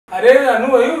अरे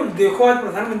अनु अयू देखो, आज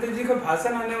प्रधानमंत्री जी का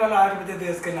भाषण आने वाला 8 बजे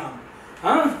देश के नाम।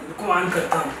 हाँ, इनको ऑन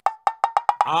करता हूँ।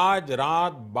 आज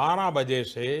रात 12 बजे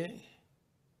से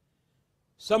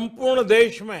संपूर्ण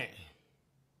देश में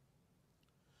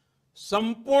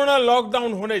संपूर्ण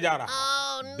लॉकडाउन होने जा रहा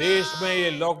है। देश में ये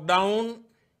लॉकडाउन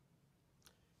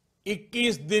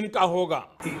 21 दिन का होगा।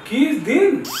 21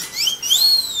 दिन?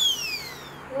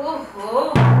 ओहो,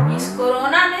 इस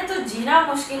कोरोना ने तो जीना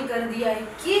मुश्किल कर दिया।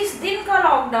 21 दिन का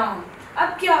लॉकडाउन,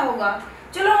 अब क्या होगा?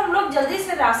 चलो हम लोग जल्दी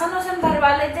से राशन भरवा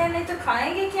लेते हैं, नहीं तो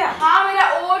खाएंगे क्या? हाँ, मेरा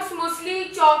ओट्स, मूसली,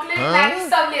 चॉकलेट, मैगी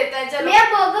सब लेता है। चलो मैं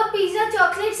बर्गर, पिज्जा,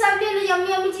 चॉकलेट सब ले लो।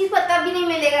 यम्मी यम्मी चीज पता भी नहीं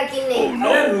मिलेगा कि नहीं।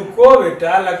 अरे रुको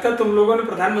बेटा, लगता है तुम लोगों ने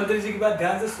प्रधानमंत्री जी की बात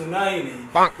ध्यान से सुना ही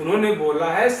नहीं। उन्होंने बोला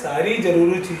है सारी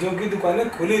जरूरी चीजों की दुकानें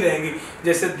खुली रहेंगी,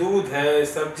 जैसे दूध है,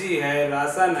 सब्जी है,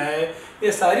 राशन है,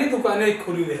 ये सारी दुकानें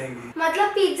खुली रहेंगी। मतलब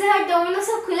पिज्जा हट, डोमिनोज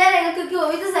सब खुला रहेगा क्योंकि वो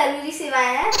भी तो जरूरी सेवाएं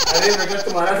हैं। अरे बेटा,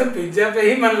 तुम्हारा तो पिज्जा पे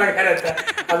ही मन लगा रहता है।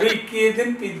 अभी 21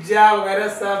 दिन पिज्जा वगैरह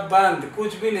सब बंद,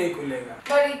 कुछ भी नहीं खुलेगा।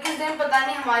 पर 21 दिन पता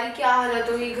नहीं हमारी क्या हालत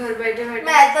होगी घर बैठे बैठे।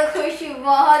 मैं तो खुश हूँ,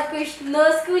 बहुत खुश। नो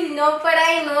स्कूल, नो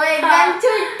पढ़ाई, नो एग्जाम,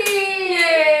 छुट्टी।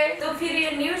 तो फिर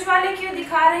ये न्यूज वाले क्यों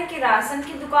दिखा रहे हैं कि राशन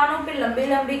की दुकानों पे लंबी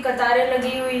लंबी कतारें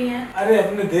लगी हुई हैं? अरे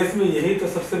अपने देश में यही तो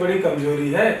सबसे बड़ी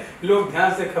कमजोरी है। लोग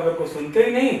ध्यान से खबर को सुनते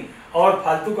ही नहीं और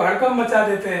फालतू का हड़कंप मचा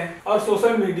देते हैं। और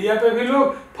सोशल मीडिया पे भी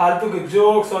लोग फालतू के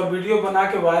जोक्स और वीडियो बना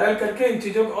के वायरल करके इन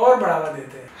चीजों को और बढ़ावा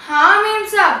देते हैं। हाँ मेम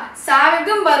साहब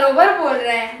एकदम बरोबर बोल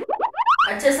रहे हैं।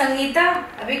 अच्छा संगीता,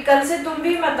 अभी कल से तुम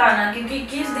भी मत आना, क्योंकि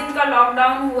 21 दिन का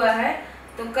लॉकडाउन हुआ है,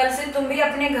 तो कल से तुम भी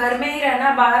अपने घर में ही रहना,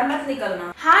 बाहर मत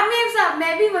निकलना। हाँ मेम साहब,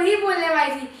 मैं भी वही बोलने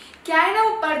वाली थी। क्या है ना,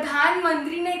 वो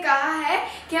प्रधानमंत्री ने कहा है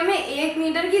कि हमें 1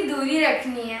 मीटर की दूरी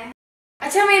रखनी है।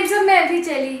 अच्छा मेम साहब, मैं अभी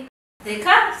चली।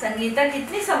 देखा, संगीता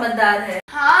कितनी समझदार है।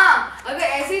 हाँ, अगर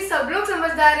ऐसे ही सब लोग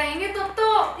समझदार रहेंगे तो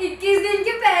 21 दिन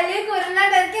के पहले कोरोना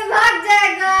डर के भाग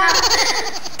जाएगा।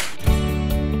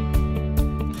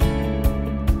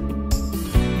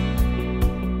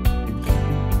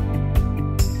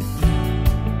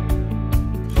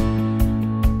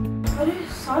 अरे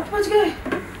 7 बज गए।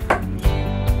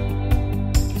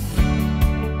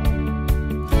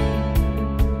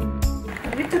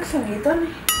 अभी तक संगीता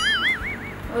नहीं।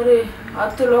 अरे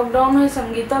आज तो लॉकडाउन है,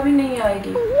 संगीता भी नहीं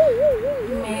आएगी।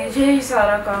 मुझे ही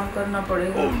सारा काम करना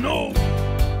पड़ेगा। Oh, no.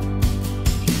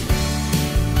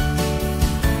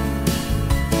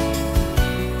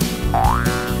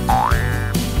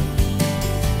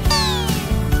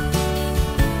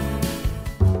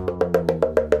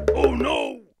 Oh, no.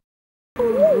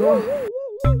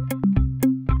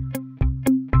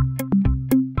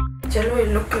 चलो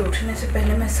इन लोग के उठने से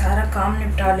पहले मैं सारा काम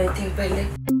निपटा लेती हूँ पहले।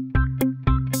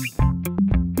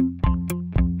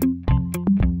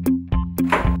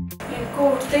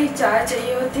 उठते ही चाय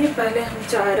चाहिए होती है, पहले हम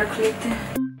चाय रख लेते हैं।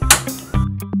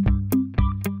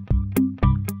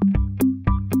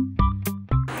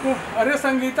 अरे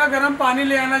संगीता, गर्म पानी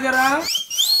ले आना जरा।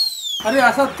 अरे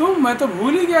ऐसा तुम, मैं तो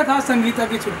भूल ही गया था संगीता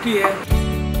की छुट्टी है।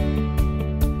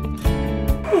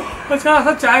 अच्छा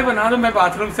ऐसा चाय बना दो, मैं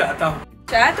बाथरूम से आता हूँ।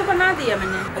 चाय तो बना दिया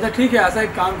मैंने। अच्छा ठीक है, ऐसा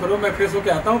एक काम करो, मैं फ्रेश होके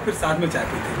आता हूँ, फिर साथ में चाय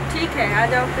पीते हैं। ठीक है, आ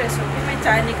जाओ फ्रेश होके, मैं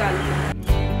चाय निकालती हूँ।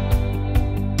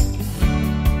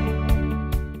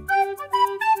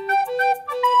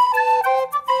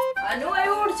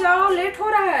 जाओ, लेट हो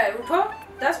रहा है, उठो,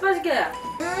 10 बज गया।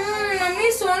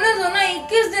 मम्मी सोना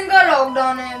 21 दिन का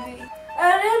लॉकडाउन है अभी।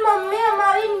 अरे मम्मी,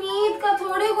 हमारी नींद का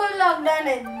थोड़ी कोई लॉकडाउन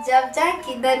है, जब चाहे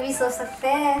किधर भी सो सकते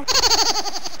हैं।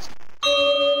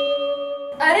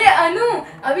 अरे अनु,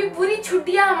 अभी पूरी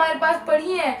छुट्टियां हमारे पास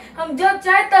पड़ी हैं, हम जब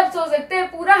चाहे तब सो सकते हैं,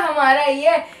 पूरा हमारा ही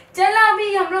है। चल ना,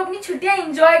 अभी हम लोग अपनी छुट्टियां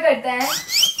एंजॉय करते हैं।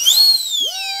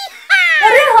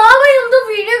 अरे हाँ भाई, हम तो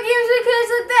वीडियो गेम्स भी खेल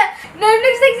सकते हैं,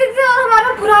 नेटफ्लिक्स देख सकते हैं और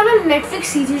हमारा पुराना नेटफ्लिक्स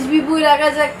सीरीज भी पूरा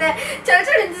कर सकते हैं। चल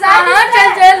चल इंतजार। हाँ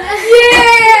चल ये।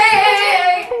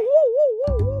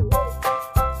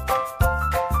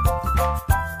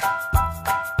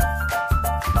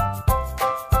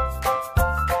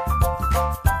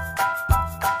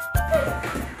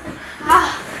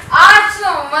 आज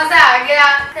तो मजा आ गया।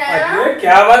 अरे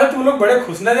क्या बात है, तुम लोग बड़े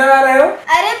खुश नजर आ रहे हो।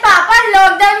 अरे पापा,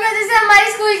 लॉकडाउन में जैसे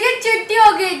हमारी स्कूल की छुट्टी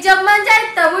हो गई, जब मन चाहे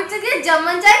तब उठ सकते, जब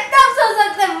मन चाहे तब सो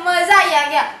सकते, मजा ही आ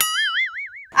गया।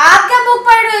 आप क्या बुक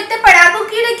पढ़ रहे हो, इतने पढ़ाकू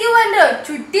कीड़े क्यों बन रहे हो?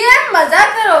 छुट्टी है, मजा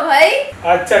करो भाई।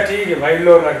 अच्छा ठीक है भाई,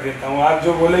 लो रख देता हूँ, आप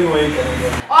जो बोलेंगे वही करेंगे।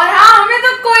 और हाँ, हमें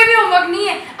तो कोई भी होमवर्क नहीं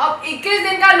है, अब 21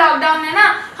 दिन का लॉकडाउन है ना,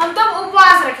 हम तो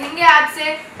उपवास रखेंगे आज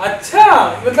से। अच्छा,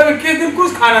 मतलब 21 दिन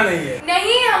कुछ खाना नहीं है?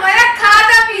 नहीं, हमारा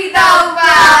खाता पीता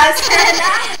उपवास है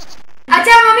ना।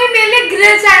 अच्छा मम्मी, मेरे लिए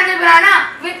grill sandwich banana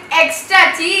with extra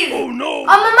चीज। Oh, no.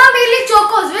 और मम्मा, मेरे लिए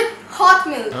चोकोस विद बहुत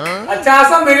मिल्क। अच्छा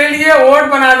आशा मेरे लिए ओट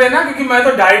बना देना क्योंकि मैं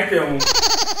तो डाइट पे हूँ।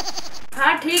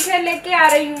 हाँ ठीक है, लेके आ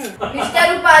रही हूँ।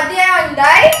 Mister Upadhyay on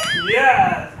diet.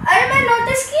 Yes. अरे मैं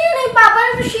नोटिस किया नहीं, पापा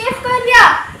ने तो शेव कर दिया।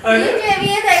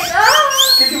 ये देखो।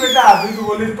 क्योंकि बेटा आप भी तो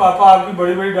बोले पापा आपकी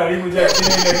बड़ी बड़ी दाढ़ी मुझे अच्छी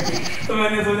नहीं लगती, तो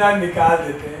मैंने सोचा निकाल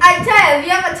देते हैं। अच्छा है, अभी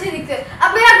आप अच्छे दिखते हैं।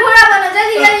 अब मेरा घोड़ा बनो,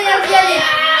 जल्दी जल्दी जल्दी जल्दी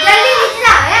जल्दी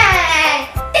निकला।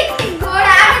 टिक टिक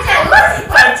घोड़ा आगे चलो।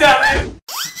 अच्छा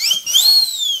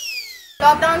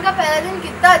लॉकडाउन का पहला दिन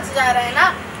कितना अच्छा जा रहा है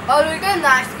ना, और उल्टे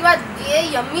नाश्ते के बाद ये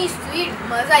यम्मी स्वीट,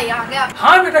 मजा ही आ गया।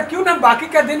 हाँ बेटा, क्यों ना बाकी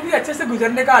का दिन भी अच्छे से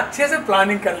गुजरने का अच्छे से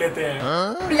प्लानिंग कर लेते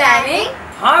हैं। प्लानिंग?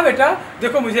 हाँ बेटा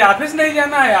देखो, मुझे ऑफिस नहीं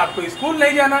जाना है, आपको स्कूल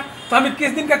नहीं जाना, तो हम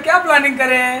 21 दिन का क्या प्लानिंग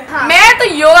करें? हाँ। मैं तो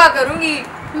योगा करूंगी।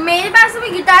 मेरे पास अभी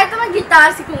गिटार है तो मैं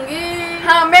गिटार सीखूंगी।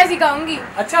 हाँ मैं सिखाऊंगी।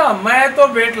 अच्छा मैं तो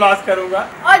वेट लॉस करूंगा।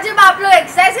 और जब आप लोग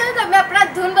एक्सरसाइज करें तो मैं अपना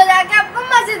धुन बजा के आपको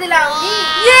मजे दिलाऊंगी।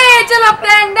 ये चलो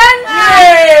प्लान डन।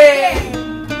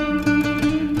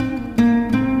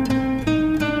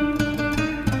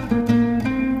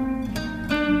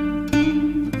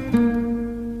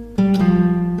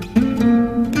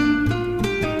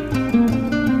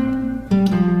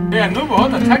 अनु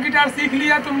बहुत अच्छा गिटार सीख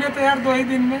लिया तुमने तो यार 2 ही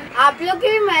दिन में। आप लोग की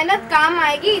भी मेहनत काम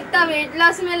आएगी, इतना वेट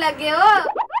लॉस में लगे हो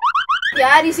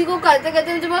यार। इसी को करते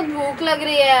करते मुझे बहुत भूख लग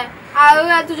रही है। आओ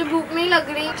यार, तुझे भूख नहीं लग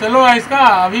रही? चलो इसका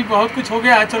अभी बहुत कुछ हो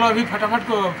गया है, चलो अभी फटाफट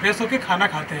को फ्रेश होके खाना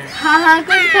खाते हैं। हाँ हाँ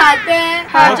कुछ खाते हैं।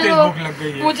 बहुत तेज भूख लग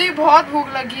गई है। मुझे बहुत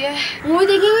भूख लगी है। मूवी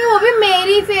देखेंगे, वो भी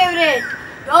मेरी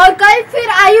फेवरेट। और कल फिर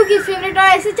आयु की फेवरेट,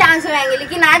 और ऐसे चांस रहेंगे,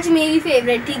 लेकिन आज मेरी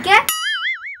फेवरेट, ठीक है?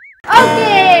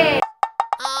 ओके।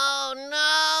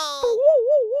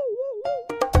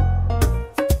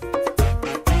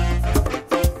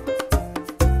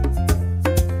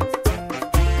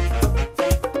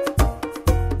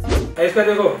 इसका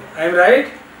देखो, I am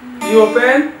right, E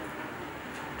open,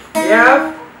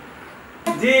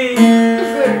 F G.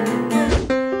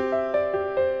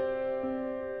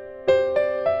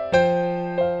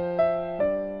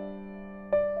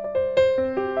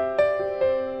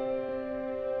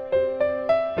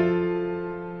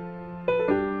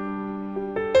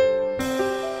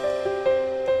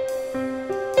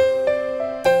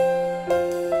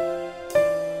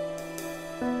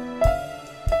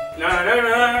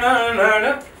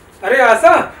 अरे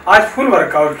आशा, आज फुल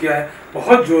वर्कआउट किया है,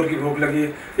 बहुत जोर की भूख लगी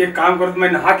है। एक काम करो, मैं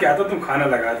नहा के आता, तुम खाना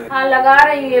लगा दे। हाँ लगा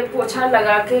रही है, पोछा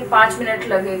लगा के 5 मिनट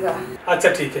लगेगा। अच्छा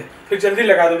ठीक है, फिर जल्दी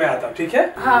लगा दो, मैं आता हूँ, ठीक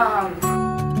है? हाँ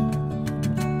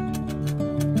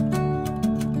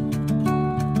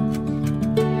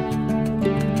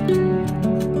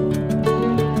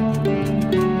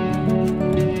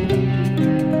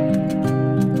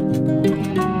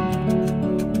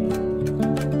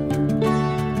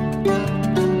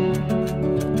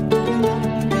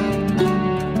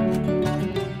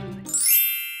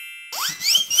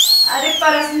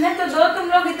परसने तो दो, तुम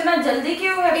लोग इतना जल्दी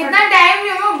क्यों है? इतना टाइम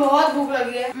नहीं हुआ, बहुत भूख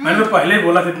लगी है। मैंने तो पहले ही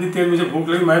बोला था, इतनी देर मुझे भूख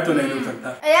लगी, मैं तो नहीं रुक सकता।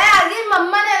 यार आगे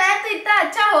मम्मा ने बनाया तो इतना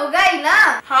अच्छा होगा ही ना।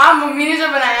 हाँ मम्मी ने जो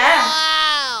बनाया है।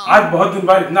 आज बहुत दिन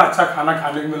बाद इतना अच्छा खाना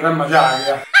खाने को मिल रहा है, मजा आ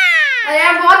गया। अरे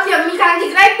यार बहुत यम्मी खाना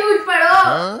दिख रहा है, टूट पड़ो।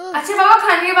 अच्छा पापा,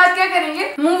 खाने के बाद क्या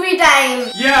करेंगे? Movie time.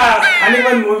 खाने के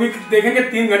बाद मूवी देखेंगे,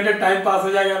 3 घंटे टाइम पास हो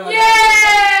जाएगा।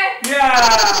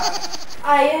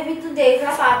 आइए अभी तो देख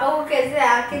रहा पापा को कैसे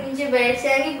आके नीचे बैठ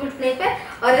जाएंगे घुटने पे,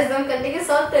 और हजम करने के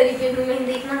 100 तरीके भी नहीं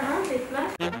देखना। हाँ देखना।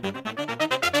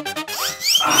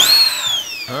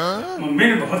 मम्मी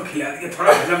ने बहुत खिला दिया,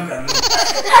 थोड़ा हजम कर लो।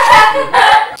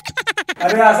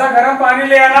 अरे आशा, गर्म पानी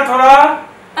ले आना थोड़ा।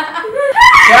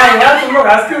 क्या हुआ, तुम लोग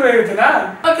हंस क्यों रहे थे ना?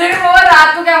 अब देखो पापा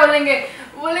रात को क्या बोलेंगे,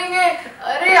 बोलेंगे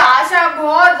अरे आशा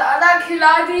बहुत ज्यादा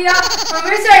खिला दिया,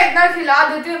 हमेशा इतना खिला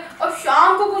देती हूँ, अब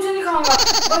शाम को कुछ नहीं खाऊंगा,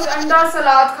 बस अंडा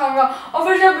सलाद खाऊंगा, और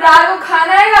फिर जब रात को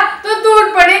खाना आएगा तो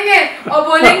टूट पड़ेंगे और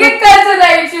बोलेंगे कल से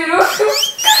डाइट शुरू।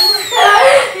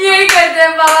 यही करते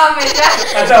हैं पापा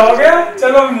हमेशा। अच्छा हो गया,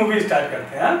 चलो अभी मूवी स्टार्ट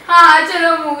करते हैं। हाँ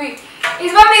चलो मूवी,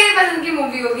 इस बार मेरी पसंद की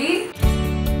मूवी होगी।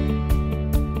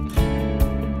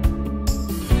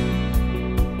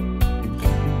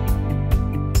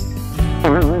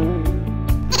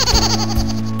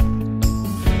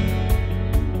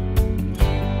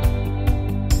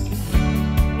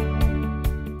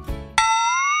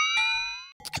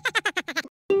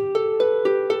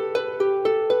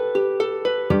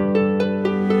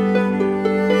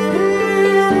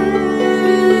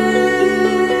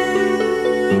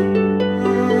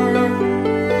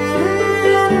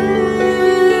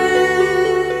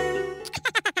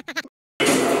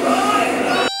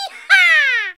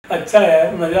 अच्छा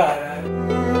है, मजा आ रहा है।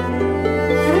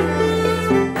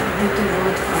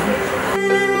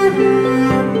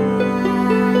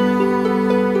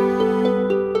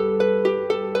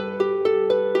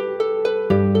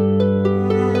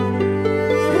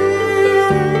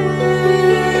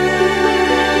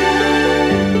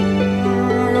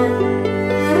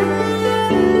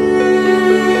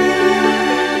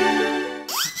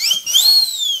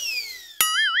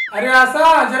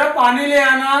 आशा जरा पानी ले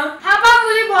आना। हाँ पापा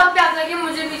मुझे बहुत प्यास लगी,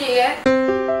 मुझे भी चाहिए।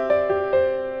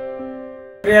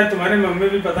 अरे यार तुम्हारी मम्मी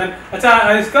भी पता नहीं। अच्छा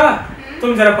इसका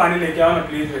तुम जरा पानी लेके आओ ना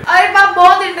प्लीज। अरे पापा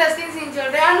बहुत इंटरेस्टिंग सीन चल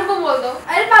रहा है, अनु को बोल दो।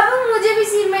 अरे पापा मुझे भी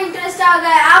सीन में इंटरेस्ट आ गया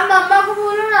है, आप मम्मा को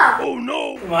बोलो ना। Oh no!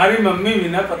 तुम्हारी मम्मी भी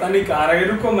ना पता नहीं कहाँ रही,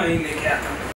 रुको मैं ही लेके आता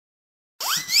हूँ।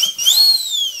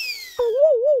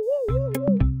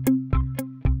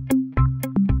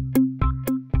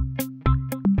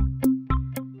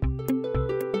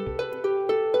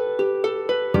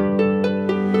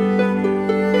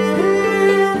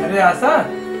 अरे आशा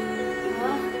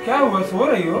क्या हुआ, सो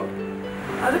रही हो?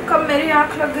 अरे कब मेरी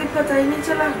आंख लग गई पता ही नहीं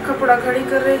चला, कपड़ा खड़ी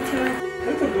कर रही थी मैं।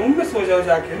 अरे तो रूम में सो जाओ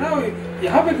जाके ना,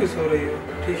 यहाँ पे क्यों सो रही हो?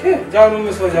 ठीक है जाओ रूम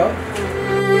में सो जाओ।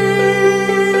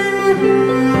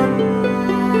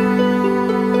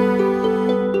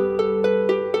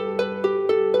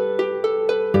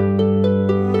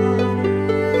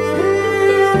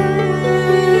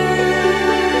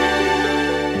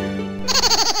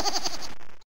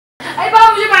 अरे पापा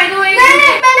मुझे पानी दो।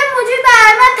 नहीं पहले मुझे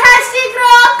मैं thirsty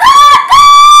croc।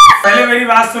 पहले मेरी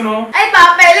बात सुनो। अरे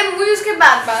पापा पहले मूवी उसके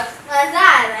बाद बात। मजा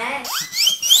आ रहा है।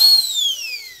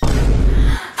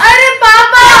 अरे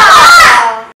पापा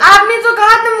आपने तो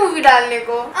कहा था मूवी डालने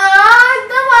को।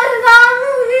 तो मजेदार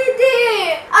मूवी थी।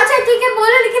 अच्छा ठीक है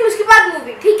बोलो, लेकिन उसके बाद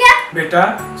मूवी, ठीक है? बेटा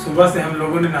सुबह से हम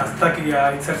लोगों ने नाश्ता किया,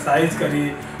 एक्सरसाइज करी,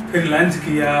 फिर लंच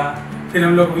किया, फिर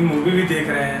हम लोग अभी मूवी भी देख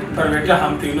रहे हैं। पर बेटा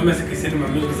हम तीनों में से किसी ने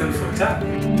मम्मी के विषय में सोचा?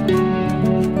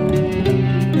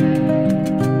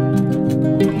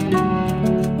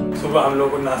 सुबह हम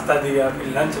लोगों को नाश्ता दिया, फिर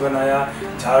लंच बनाया,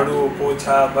 झाड़ू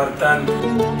पोछा बर्तन।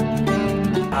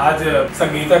 आज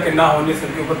संगीता के ना होने से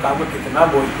उनके ऊपर काम का कितना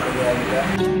बोझ पड़ गया है बेटा।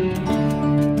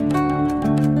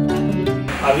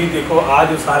 अभी देखो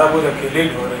आज वो सारा बोझ अकेले ही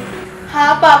ढो रही है।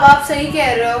 हाँ पापा आप सही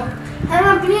कह रहे हो। हम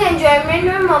अपनी एंजॉयमेंट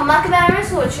में मम्मा के बारे में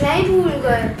सोचना ही भूल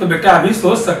गए। तो बेटा अभी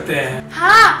सोच सकते हैं।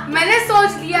 हाँ मैंने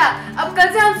सोच लिया, अब कल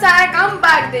से हम सारा काम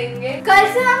बांट देंगे। कल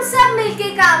से हम सब मिलके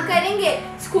काम करेंगे।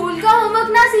 स्कूल का होमवर्क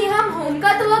ना सही, हम होम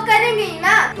का तो वर्क करेंगे ही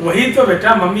ना। वही तो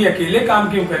बेटा, मम्मी अकेले काम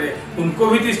क्यों करे? उनको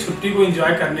भी तो इस छुट्टी को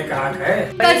एंजॉय करने का हक है।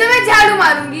 कल से मैं झाड़ू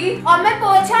मारूंगी और मैं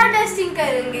पोछा डस्टिंग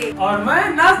करूंगी। और मैं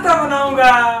नाश्ता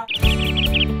बनाऊंगा।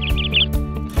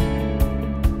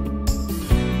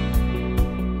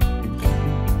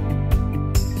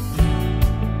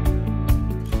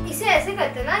 इसे ऐसे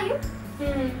करते ना यूं।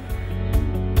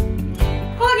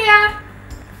 हो गया।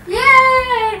 ये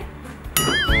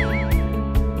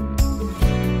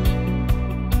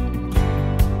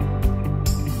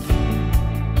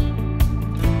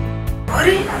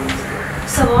अरे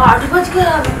 8:15 बज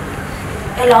गया,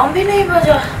 अलार्म भी नहीं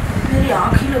बजा, मेरी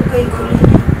आंख ही लग गई खुली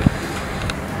नहीं।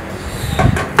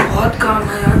 बहुत काम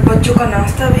है यार, बच्चों का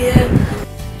नाश्ता भी है।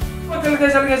 चल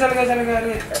गया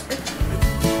अरे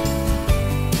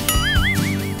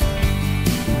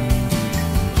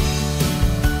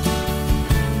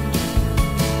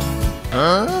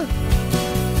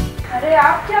अरे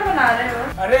आप क्या बना रहे हो?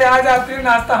 अरे आज आपके लिए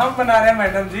नाश्ता हम बना रहे हैं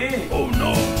मैडम जी। Oh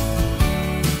no!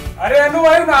 अरे अनु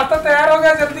भाई नाश्ता तैयार हो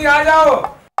गया, जल्दी आ जाओ।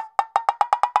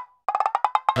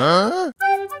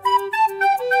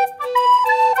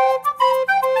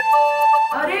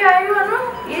 अरे आयु अनु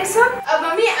ये सब? अब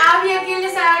मम्मी आप ही अकेले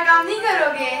सारा काम नहीं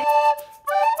करोगे,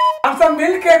 हम सब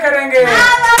मिल के करेंगे।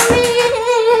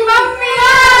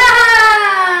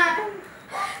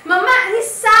 मम्मा इस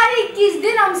सारे 21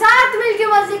 दिन हम साथ मिलके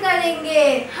मजे करेंगे।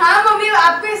 हाँ मम्मी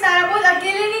आपको ये सारा बोझ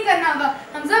अकेले नहीं करना होगा,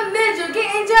 हम सब मिलजुल के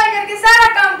एंजॉय करके सारा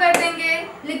काम कर देंगे।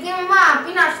 लेकिन मम्मा आप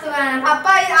ही नाश्ता बनाना।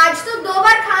 पापा आज तो 2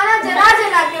 बार खाना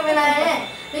जला के बनाए हैं,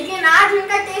 लेकिन आज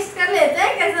उनका टेस्ट कर लेते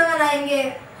हैं कैसे बनाएंगे।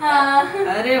 हाँ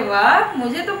अरे वाह,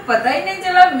 मुझे तो पता ही नहीं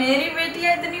चला मेरी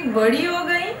बेटियां इतनी बड़ी हो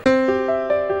गई।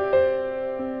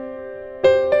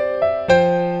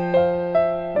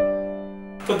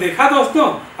 तो देखा दोस्तों,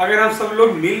 अगर हम सब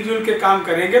लोग मिलजुल के काम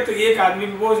करेंगे तो एक आदमी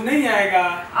पे बोझ नहीं आएगा।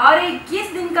 और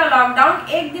 21 दिन का लॉकडाउन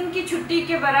एक दिन की छुट्टी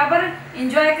के बराबर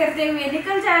एंजॉय करते हुए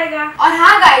निकल जाएगा। और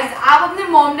हाँ गाइज, आप अपने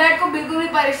मॉम डैड को बिल्कुल भी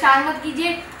परेशान मत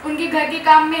कीजिए, उनके घर के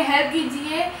काम में हेल्प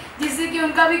कीजिए, जिससे कि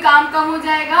उनका भी काम कम हो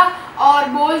जाएगा और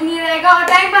बोझ नहीं रहेगा और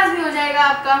टाइम पास भी हो जाएगा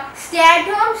आपका। Stay at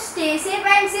home, stay safe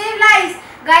and save life.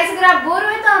 Guys अगर आप बोर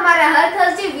हुए तो हमारा हर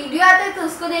थर्सडे वीडियो आता है, तो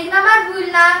उसको देखना मत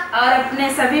भूलना। और अपने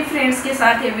सभी फ्रेंड्स के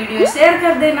साथ ये वीडियो शेयर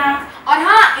कर देना। और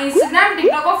हाँ, इंस्टाग्राम,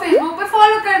 टिकटॉक और फेसबुक पे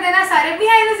फॉलो कर देना सारे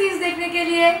बिहाइंड द सीन्स देखने के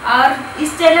लिए। और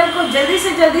इस चैनल को जल्दी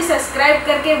से जल्दी सब्सक्राइब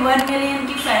करके 1 मिलियन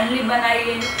की फैमिली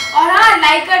बनाइए। और हाँ,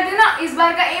 लाइक कर देना, इस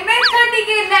बार का एम है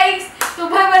 30K लाइक्स, तो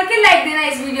भर के लाइक देना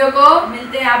इस वीडियो को।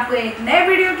 मिलते हैं आपको एक नए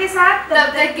वीडियो के साथ,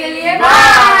 तब तक के लिए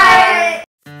बाय।